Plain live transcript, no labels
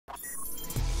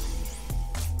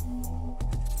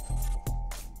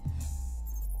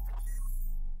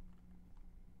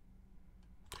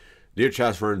Dear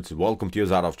chess friends, welcome to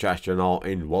your Out of Chess channel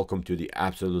and welcome to the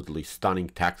absolutely stunning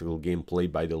tactical gameplay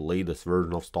by the latest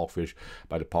version of Stockfish,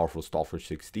 by the powerful Stockfish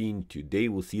 16. Today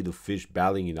we'll see the fish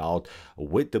battling it out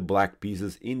with the black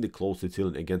pieces in the closed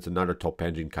Sicilian against another top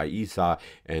engine, Caissa,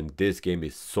 and this game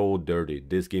is so dirty,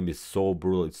 this game is so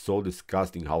brutal, it's so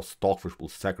disgusting how Stockfish will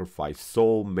sacrifice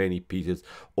so many pieces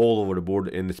all over the board,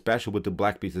 and especially with the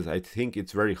black pieces. I think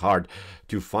it's very hard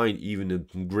to find even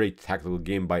a great tactical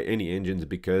game by any engines,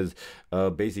 because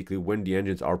basically when the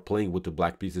engines are playing with the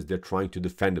black pieces, they're trying to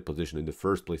defend the position in the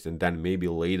first place, and then maybe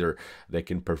later they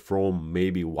can perform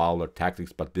maybe wilder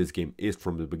tactics. But this game is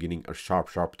from the beginning a sharp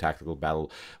tactical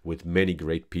battle with many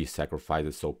great piece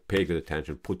sacrifices, so pay good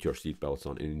attention, put your seatbelts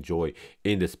on, and enjoy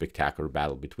in the spectacular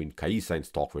battle between Caissa and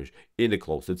Stockfish in the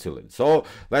closed Sicilian. So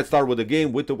let's start with the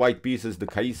game with the white pieces. The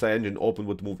Caissa engine opened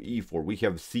with move e4. We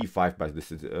have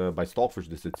c5 by Stockfish,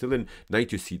 the Sicilian, knight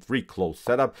to c3, close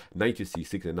setup, knight to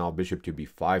c6, and now bishop to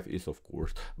b5 is of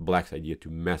course black's idea to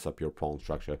mess up your pawn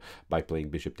structure by playing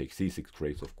bishop takes c6,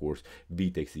 creates of course b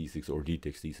takes e6 or d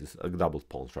takes c6, a double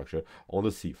pawn structure on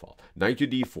the c file. Knight to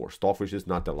d4, Stockfish is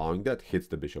not allowing that, hits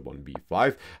the bishop on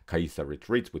b5. Caissa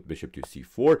retreats with bishop to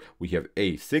c4. We have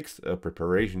a6, a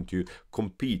preparation to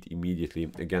compete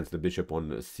immediately against the bishop on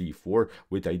c4,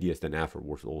 with ideas then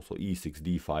afterwards also e6,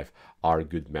 d5 are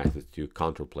good methods to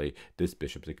counterplay this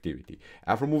bishop's activity.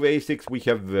 After move a6 we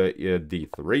have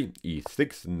d3,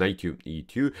 e6, knight to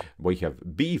e2, we have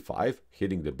b5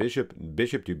 hitting the bishop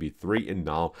to b3, and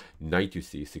now knight to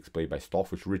c6 played by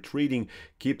Stockfish, retreating,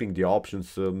 keeping the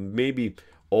options. Maybe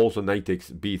also knight takes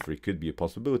b3 could be a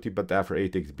possibility, but after a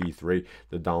takes b3,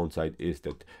 the downside is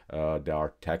that there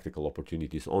are tactical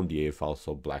opportunities on the a file,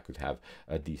 so black could have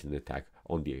a decent attack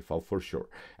on the a file for sure.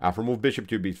 After move bishop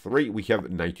to b3, we have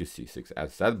knight to c6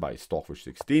 as said by Stockfish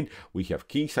 16. We have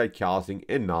kingside castling,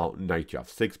 and now knight to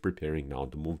f6, preparing now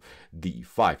to move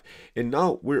d5. And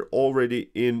now we're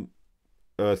already in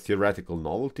theoretical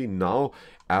novelty. Now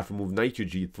after move knight to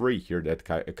g3 here that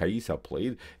Caissa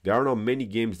played, there are now many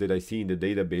games that I see in the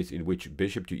database in which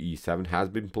bishop to e7 has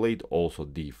been played, also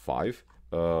d5.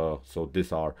 So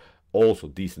these are also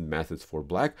decent methods for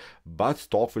black, but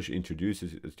Stockfish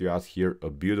introduces to us here a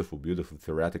beautiful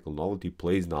theoretical novelty,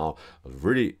 plays now a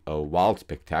really wild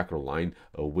spectacular line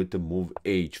with the move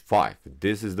h5.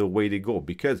 This is the way they go,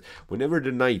 because whenever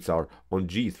the knights are on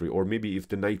g3, or maybe if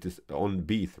the knight is on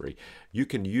b3, you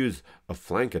can use a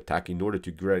flank attack in order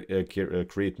to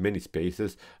create many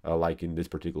spaces, like in this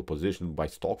particular position by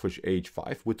Stockfish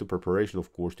h5, with the preparation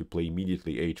of course to play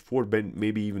immediately h4, then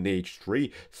maybe even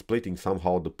h3, splitting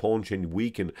somehow the pawn chain,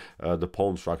 weaken the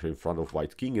pawn structure in front of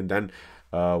white's king, and then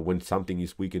when something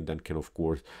is weakened, then can of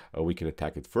course we can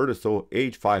attack it further. So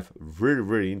h5,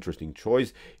 very interesting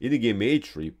choice. In the game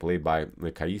h3 played by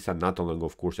Caissa, not only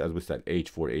of course as we said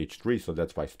h4 h3, so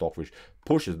that's why Stockfish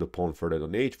pushes the pawn further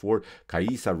on h4.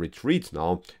 Caissa retreats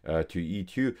now to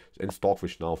e2, and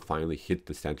Stockfish now finally hit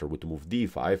the center with the move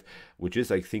d5, which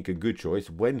is I think a good choice.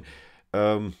 When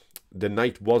the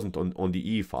knight wasn't on the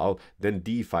e file, then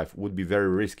d5 would be very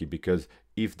risky, because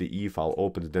if the e file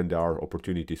opens, then there are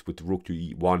opportunities with rook to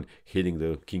e1 hitting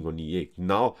the king on e8.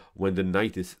 Now when the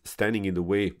knight is standing in the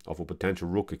way of a potential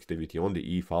rook activity on the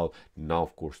e file, now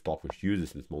of course Stockfish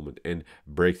uses this moment and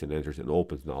breaks and enters and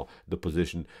opens now the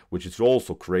position, which is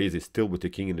also crazy. Still with the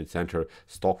king in the center,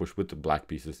 Stockfish with the black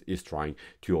pieces is trying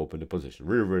to open the position.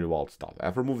 Really wild stuff.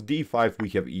 After move d5 we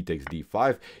have e takes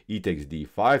d5, e takes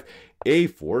d5,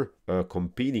 a4,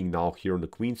 competing now here on the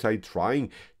queen side, trying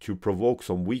to provoke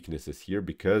some weaknesses here,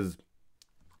 because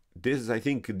this is I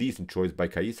think a decent choice by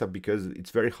Caissa, because it's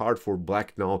very hard for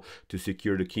black now to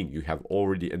secure the king. You have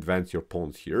already advanced your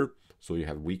pawns here, so you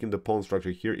have weakened the pawn structure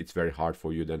here. It's very hard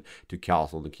for you then to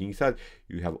castle on the king side.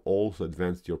 You have also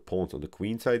advanced your pawns on the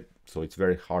queen side, so it's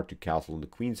very hard to castle on the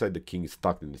queen side. The king is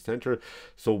stuck in the center.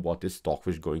 So what is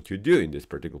Stockfish going to do in this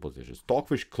particular position?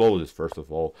 Stockfish closes first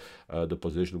of all the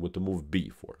position with the move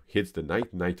b4, hits the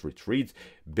knight, knight retreats,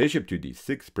 bishop to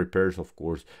d6, prepares of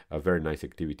course a very nice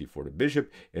activity for the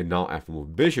bishop, and now after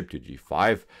move bishop to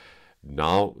g5,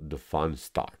 now the fun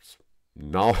starts.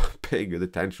 Now pay good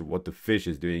attention what the fish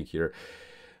is doing here.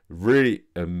 Really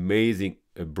amazing,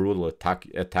 brutal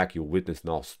attack you witness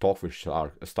now. Stockfish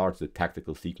starts the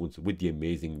tactical sequence with the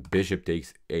amazing bishop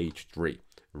takes h3.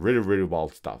 Really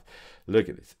wild stuff. Look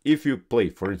at this. If you play,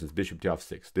 for instance, bishop to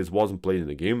f6, this wasn't played in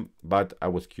the game, but I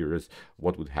was curious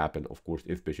what would happen, of course,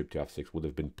 if bishop to f6 would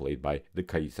have been played by the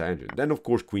Caissa engine. Then, of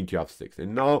course, queen to f6.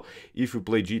 And now, if you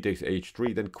play g takes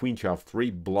h3, then queen to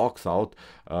f3 blocks out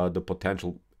the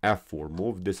potential f4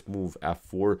 move. This move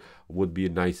f4 would be a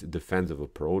nice defensive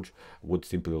approach, would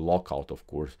simply lock out, of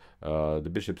course, the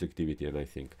bishop's activity, and I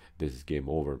think this is game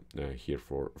over here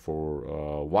for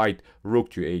white. Rook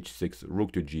to h6,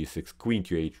 rook to g6, queen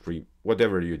to h3.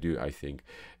 Whatever you do, I think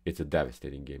it's a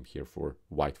devastating game here for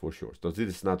white for sure. So this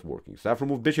is not working. So after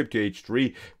move bishop to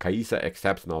h3, Caissa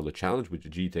accepts now the challenge, which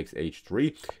g takes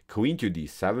h3, queen to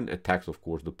d7, attacks of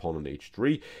course the pawn on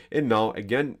h3, and now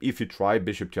again, if you try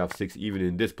bishop to f6, even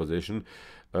in this position,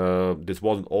 this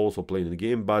wasn't also played in the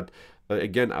game, but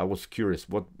again, I was curious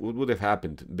what would have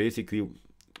happened. Basically,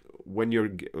 when you're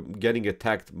getting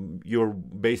attacked, your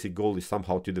basic goal is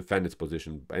somehow to defend its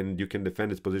position, and you can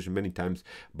defend its position many times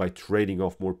by trading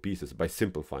off more pieces, by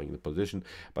simplifying the position,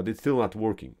 but it's still not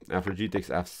working. After g takes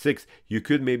f6, you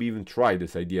could maybe even try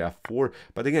this idea f4,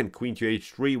 but again, queen to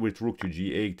h3 with rook to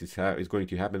g8 is going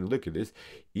to happen. Look at this.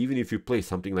 Even if you play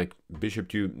something like bishop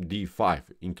to d5,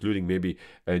 including maybe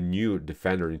a new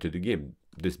defender into the game,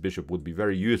 this bishop would be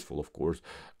very useful, of course,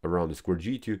 around the square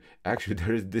g2. Actually,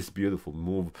 there is this beautiful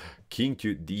move, king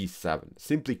to d7,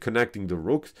 simply connecting the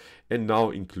rooks, and now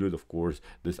include, of course,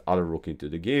 this other rook into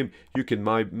the game. You can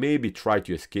maybe try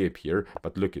to escape here,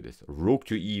 but look at this. Rook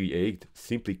to e8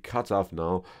 simply cuts off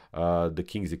now the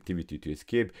king's activity to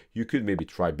escape. You could maybe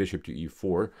try bishop to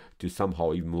e4 to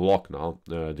somehow even lock now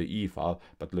the e file,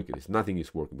 but look at this. Nothing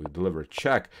is working. We deliver a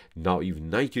check. Now even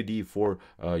knight to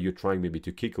d4. You're trying maybe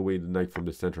to kick away the knight from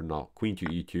the center. Now queen to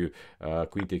e2,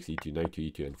 queen takes e2, knight to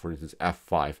e2, and for instance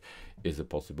f5 is a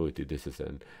possibility. This is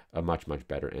a much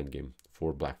better endgame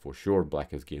for black for sure.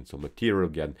 Black has gained some material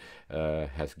again,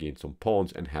 has gained some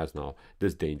pawns, and has now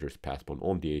this dangerous pass pawn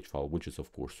on the h file, which is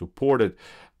of course supported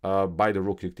by the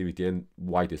rook activity, and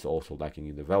white is also lacking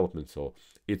in development, so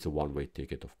it's a one-way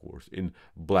ticket, of course, in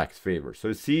black's favor. So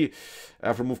you see,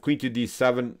 after move queen to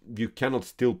d7, you cannot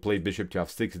still play bishop to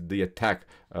f6. The attack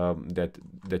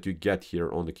that you get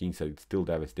here on the king side is still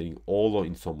devastating, although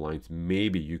in some lines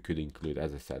maybe you could include,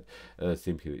 as I said,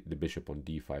 simply the bishop on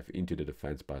d5 into the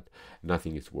defense, but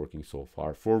nothing is working so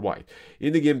far for white.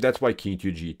 In the game, that's why king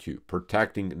to g2,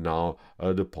 protecting now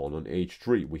the pawn on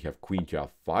h3. We have queen to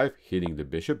f5, hitting the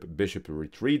bishop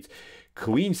retreats,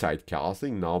 queenside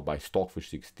castling now by Stockfish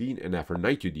 16, and after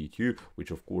knight to d2,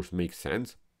 which of course makes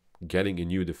sense, getting a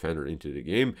new defender into the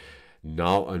game.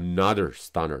 Now another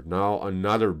stunner, now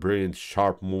another brilliant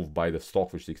sharp move by the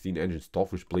Stockfish 16 engine.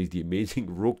 Stockfish plays the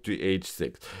amazing rook to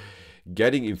h6,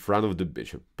 getting in front of the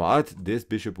bishop, but this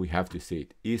bishop, we have to say,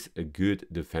 it is a good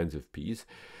defensive piece,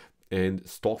 and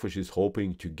Stockfish is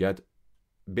hoping to get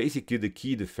basically the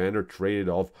key defender traded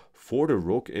off for the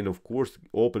rook, and of course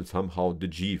open somehow the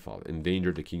g file,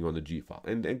 endanger the king on the g file.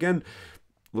 And again,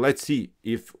 let's see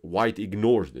if white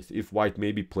ignores this, if white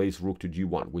maybe plays rook to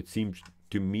g1, which seems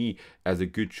to me as a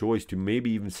good choice to maybe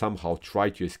even somehow try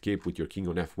to escape with your king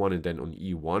on f1 and then on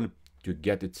e1 to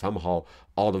get it somehow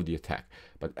out of the attack.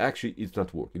 But actually it's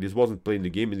not working. This wasn't playing the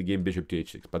game. In the game bishop to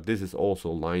h6, but this is also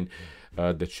a line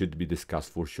that should be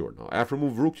discussed for sure. Now after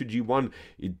move rook to g1,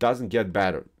 it doesn't get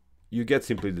better. You get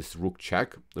simply this rook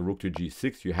check, the rook to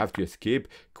g6, you have to escape,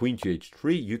 queen to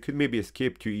h3, you could maybe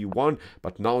escape to e1,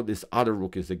 but now this other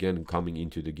rook is again coming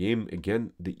into the game.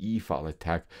 Again, the e file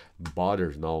attack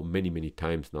bothers now many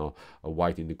times now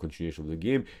white in the continuation of the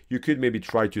game. You could maybe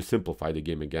try to simplify the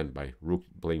game again by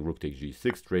playing rook takes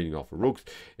g6, trading off rooks,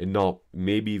 and now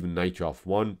maybe even knight to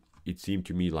f1. It seemed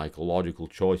to me like a logical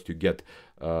choice to get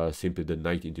simply the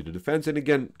knight into the defense, and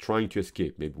again trying to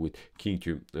escape maybe with king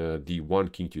to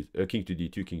d1, king to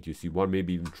d2, king to c1,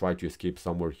 maybe even try to escape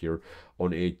somewhere here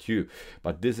on a2.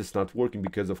 But this is not working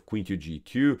because of queen to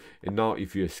g2, and now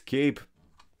if you escape,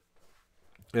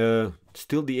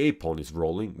 still the a pawn is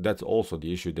rolling. That's also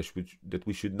the issue that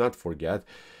we should not forget.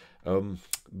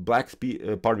 White's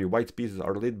pieces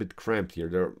are a little bit cramped here.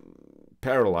 They're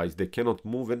paralyzed, they cannot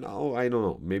move, and now I don't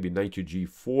know, maybe knight to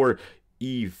g4,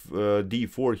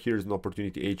 d4, here's an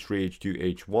opportunity, h3,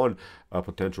 h2, h1, a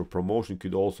potential promotion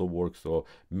could also work. So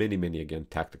many again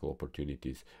tactical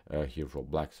opportunities here for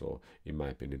black. So in my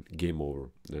opinion, game over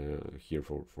here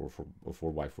for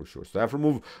white for sure. So after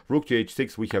move rook to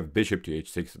h6, we have bishop to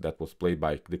h6 that was played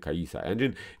by the Caissa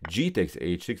engine. G takes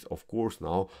h6, of course,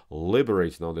 now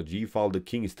liberates now the g file. The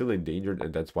king is still endangered,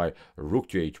 and that's why rook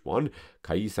to h1.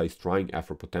 Caissa is trying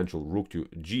after potential rook to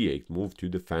g8 move to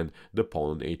defend the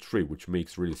pawn on h3, which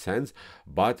makes really sense.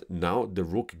 But now the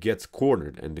rook gets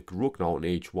cornered, and the rook now on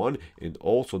h1 and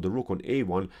also the rook on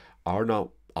a1 are now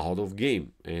out of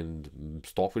game, and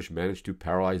Stockfish managed to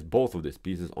paralyze both of these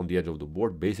pieces on the edge of the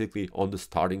board, basically on the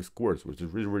starting squares, which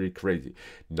is really crazy.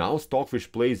 Now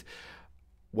Stockfish plays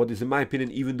what is, in my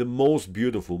opinion, even the most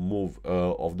beautiful move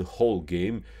of the whole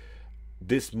game.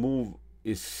 this move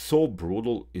is so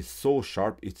brutal, is so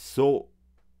sharp, it's so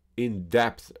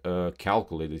in-depth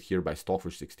calculated here by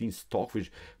Stockfish 16.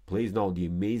 Stockfish plays now the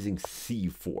amazing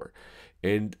c4,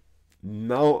 and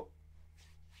now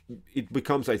it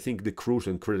becomes, I think, the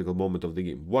crucial and critical moment of the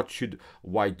game. What should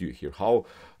white do here? How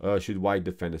should white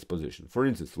defend his position? For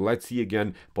instance, let's see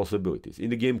again possibilities.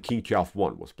 In the game, King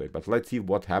Qf1 was played, but let's see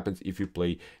what happens if you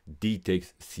play d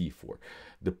takes c4.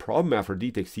 The problem after d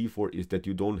takes c4 is that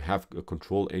you don't have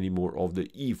control anymore of the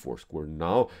e4 square.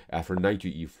 Now, after knight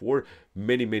to e4,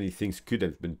 many things could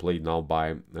have been played now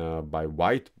by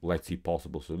white. Let's see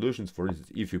possible solutions. For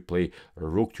instance, if you play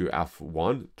rook to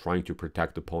f1, trying to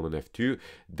protect the pawn on f2,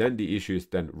 then the issue is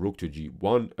then rook to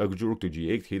g1, rook to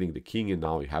g8, hitting the king, and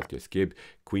now you have to escape.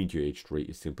 Queen to h3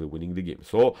 is simply winning the game.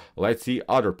 So let's see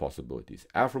other possibilities.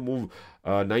 After move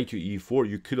knight to e4,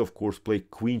 you could of course play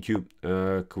queen to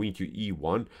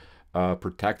e1,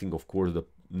 protecting of course the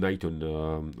knight on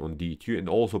d2 and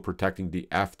also protecting the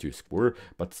f2 square,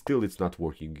 but still it's not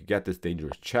working. You get this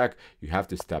dangerous check, you have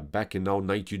to step back, and now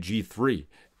knight to g3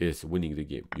 is winning the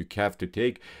game. You have to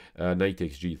take knight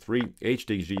takes g3, h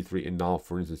takes g3, and now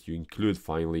for instance you include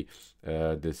finally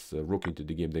this rook into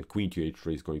the game, then queen to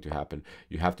h3 is going to happen.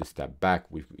 You have to step back,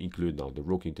 we include now the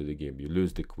rook into the game, you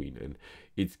lose the queen, and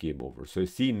it's game over. So you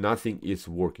see, nothing is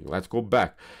working. Let's go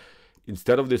back.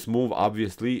 Instead of this move,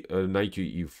 obviously, knight to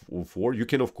e4, you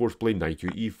can of course play knight to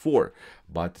e4,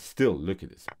 but still, look at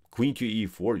this. Queen to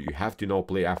e4, you have to now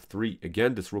play f3.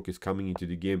 Again, this rook is coming into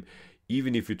the game.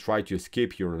 Even if you try to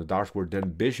escape here on the dark square, then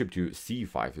bishop to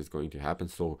c5 is going to happen.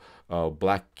 So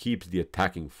black keeps the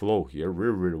attacking flow here.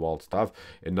 Really wild stuff.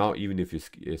 And now even if you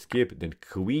escape, then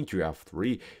queen to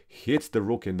f3 hits the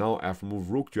rook, and now after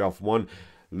move rook to f1,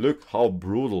 look how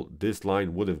brutal this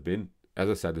line would have been. As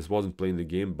I said, this wasn't playing the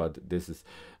game, but this is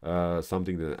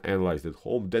something that I analyzed at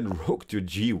home. Then rook to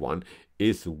g1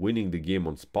 is winning the game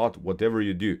on spot. Whatever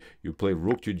you do, you play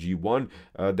rook to g1,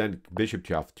 then bishop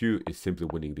to f2 is simply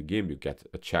winning the game. You get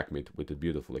a checkmate with a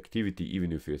beautiful activity.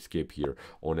 Even if you escape here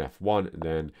on f1,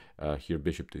 then here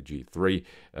bishop to g3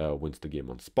 wins the game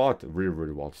on spot.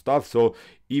 Really wild stuff. So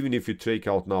even if you take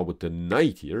out now with the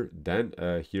knight here, then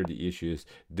here the issue is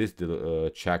this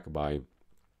check by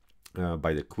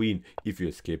the queen. If you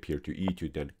escape here to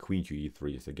e2, then queen to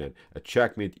e3 is again a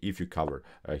checkmate. If you cover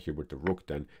here with the rook,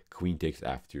 then queen takes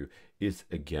f2 is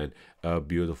again a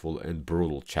beautiful and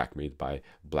brutal checkmate by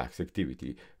black's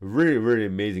activity. Really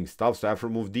amazing stuff. So after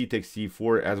move d takes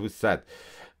c4, as we said,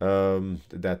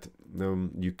 that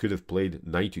you could have played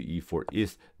knight to e4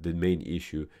 is the main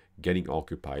issue getting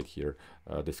occupied here.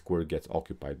 The square gets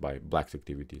occupied by black's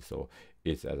activity, so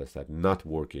it's, as I said, not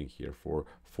working here for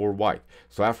white.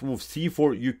 So after move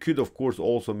c4, you could of course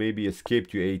also maybe escape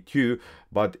to a2,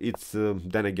 but it's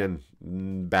then again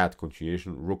bad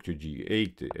continuation. Rook to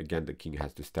g8, again the king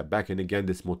has to step back, and again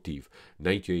this motif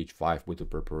knight to h5 with the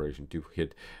preparation to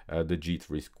hit the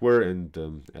g3 square, and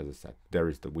as I said, there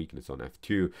is the weakness on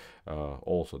f2.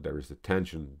 Also there is the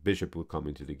tension, bishop will come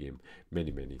into the game.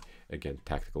 Many again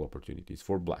tactical opportunities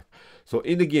for black. So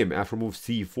in the game, after move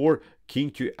c4,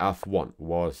 king to f1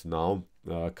 was now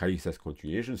Caissa's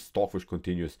continuation. Stockfish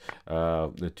continues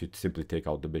to simply take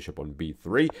out the bishop on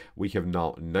b3. We have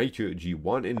now knight to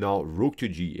g1, and now rook to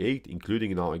g8,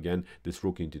 including now again this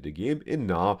rook into the game, and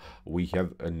now we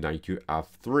have a knight to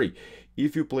f3.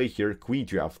 If you play here queen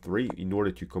to f3 in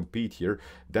order to compete here,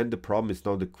 then the problem is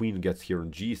now the queen gets here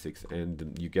on g6,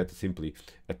 and you get simply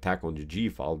attack on the g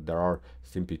file. There's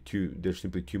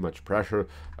simply too much pressure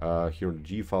here on the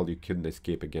g file. You couldn't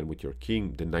escape again with your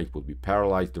king. The knight will be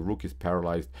paralyzed, the rook is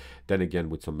paralyzed. Then again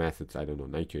with some methods, I don't know,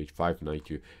 knight to h5, knight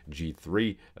to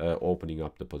g3, opening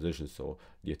up the position, so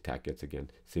the attack gets again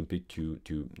simply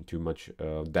too much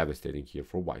devastating here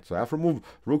for white. So after move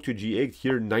rook to g8,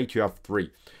 here knight to f3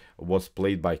 was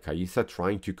played by Caissa,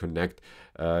 trying to connect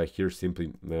here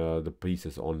simply the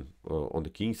pieces on the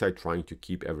king side, trying to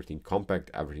keep everything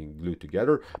compact, everything glued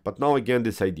together. But now again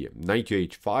this idea, knight to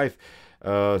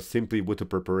h5, simply with the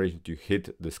preparation to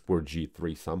hit the square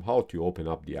g3 somehow to open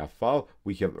up the f file.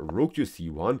 We have rook to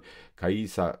c1.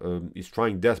 Caissa is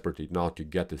trying desperately now to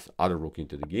get this other rook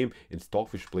into the game, and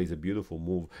Stockfish plays a beautiful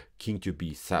move, king to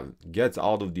b7, gets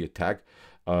out of the attack,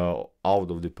 out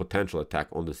of the potential attack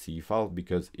on the c file,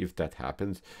 because if that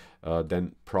happens,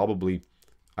 then probably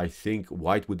I think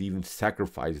white would even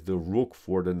sacrifice the rook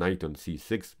for the knight on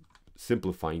c6,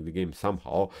 simplifying the game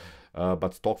somehow.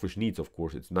 But Stockfish needs, of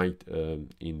course, its knight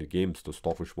in the game, so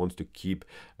Stockfish wants to keep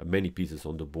many pieces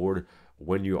on the board,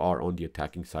 when you are on the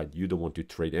attacking side, you don't want to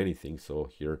trade anything. So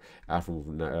here after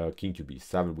move king to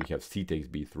b7, we have c takes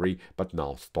b3, but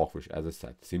now Stockfish, as I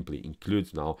said, simply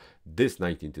includes now this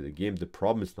knight into the game. The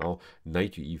problem is now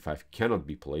knight to e5 cannot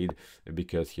be played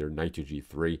because here knight to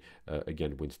g3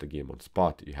 again wins the game on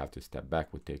spot. You have to step back.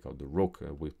 We take out the rook,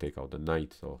 we take out the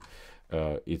knight, so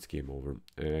it's game over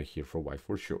here for white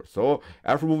for sure. So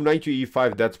after move knight to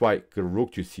e5, that's why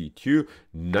rook to c2,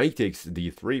 knight takes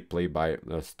d3, played by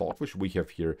Stockfish. We have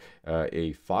here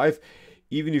a5.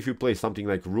 Even if you play something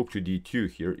like rook to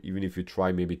d2 here, even if you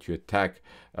try maybe to attack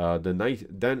the knight,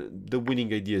 then the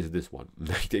winning idea is this one.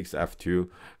 Knight takes f2.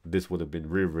 This would have been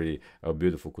really a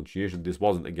beautiful continuation. This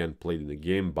wasn't again played in the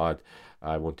game, but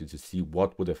I wanted to see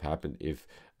what would have happened if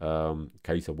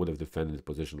Caissa would have defended the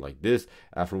position like this.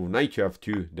 After move knight to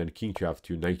f2, then king to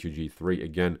f2, knight to g3.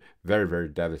 Again, very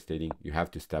devastating. You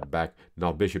have to step back.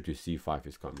 Now bishop to c5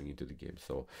 is coming into the game,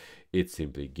 so it's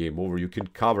simply game over. You can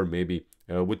cover maybe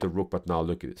with the rook, but now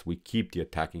look at this. We keep the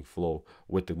attacking flow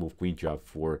with the move queen to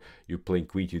f4. You're playing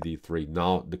queen to d3.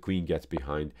 Now the queen gets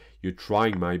behind. You're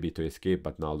trying maybe to escape,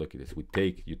 but now look at this. We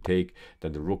take, you take,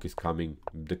 then the rook is coming.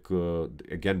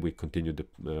 Again, we continue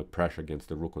the pressure against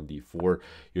the rook on d4.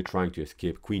 You're trying to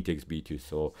escape. Queen takes b2.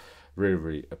 So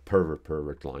really a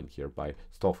pervert line here by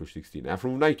Stockfish 16. After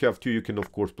knight to f2, you can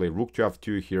of course play rook to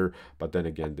f2 here, but then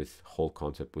again this whole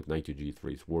concept with knight to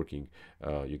g3 is working.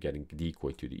 You're getting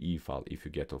decoy to the e file. If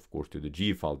you get of course to the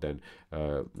g file, then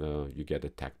you get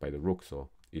attacked by the rook, so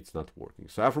it's not working.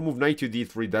 So after move knight to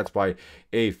d3, that's by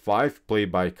a5, played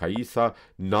by Caissa.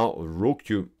 Now rook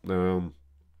to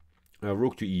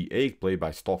e8, played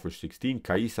by Stockfish 16.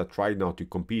 Caissa tried now to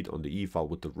compete on the e file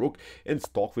with the rook, and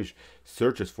Stockfish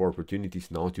searches for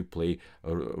opportunities now to play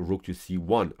rook to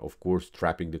c1, of course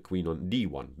trapping the queen on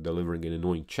d1, delivering an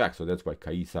annoying check. So that's why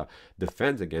Caissa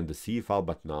defends again the c file,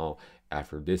 but now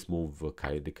after this move the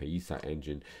Caissa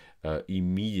engine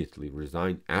immediately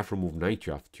resigned. After move knight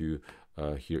to f2,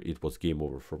 here it was game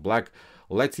over for black.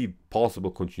 Let's see possible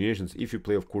continuations. If you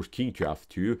play of course king to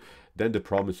f2, then the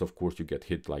problem is of course you get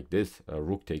hit like this.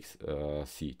 Rook takes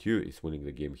c2 is winning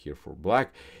the game here for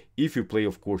black. If you play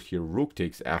of course here rook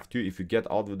takes f2, if you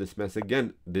get out of this mess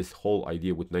again, this whole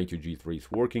idea with knight to g3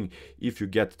 is working. If you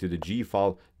get to the g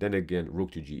file, then again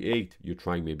rook to g8, you're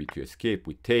trying maybe to escape.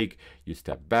 We take, you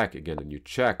step back again and you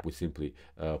check. We simply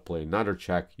play another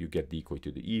check. You get decoy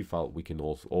to the e file. We can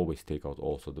also always take out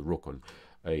also the rook on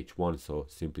h1. So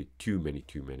simply too many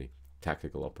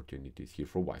tactical opportunities here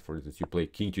for white. For instance, you play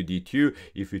king to d2.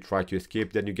 If you try to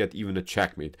escape, then you get even a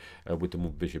checkmate with the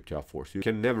move bishop to f4. So you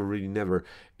can never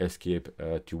escape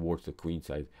towards the queen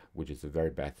side, which is a very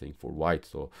bad thing for white.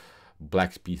 So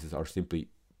black's pieces are simply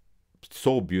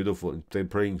so beautiful and they're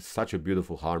playing such a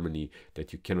beautiful harmony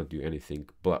that you cannot do anything.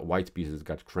 But white's pieces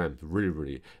got cramped.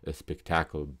 Really a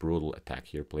spectacular, brutal attack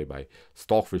here played by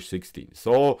Stockfish 16.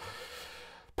 So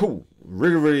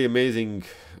really amazing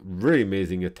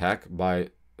attack by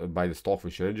the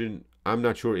Stockfish engine. I'm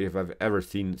not sure if I've ever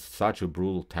seen such a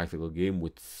brutal tactical game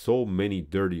with so many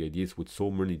dirty ideas, with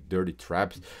so many dirty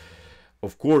traps.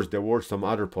 Of course, there were some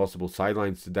other possible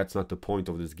sidelines. That's not the point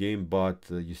of this game, but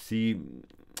you see,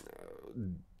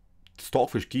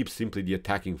 Stockfish keeps simply the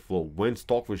attacking flow. When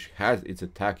Stockfish has its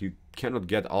attack, you cannot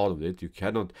get out of it. You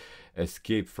cannot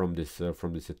escape from this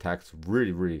attacks.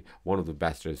 Really one of the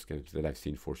best chess games that I've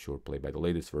seen for sure, played by the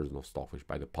latest version of Stockfish,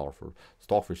 by the powerful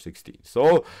Stockfish 16.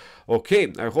 So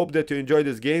okay, I hope that you enjoyed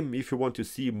this game. If you want to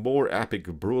see more epic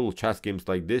brutal chess games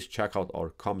like this, check out our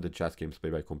Competent Chess Games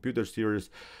Played by Computer series.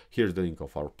 Here's the link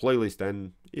of our playlist,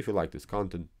 and if you like this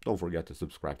content, don't forget to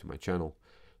subscribe to my channel.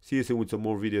 See you soon with some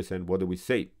more videos, and what do we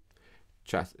say?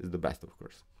 Chess is the best, of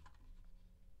course.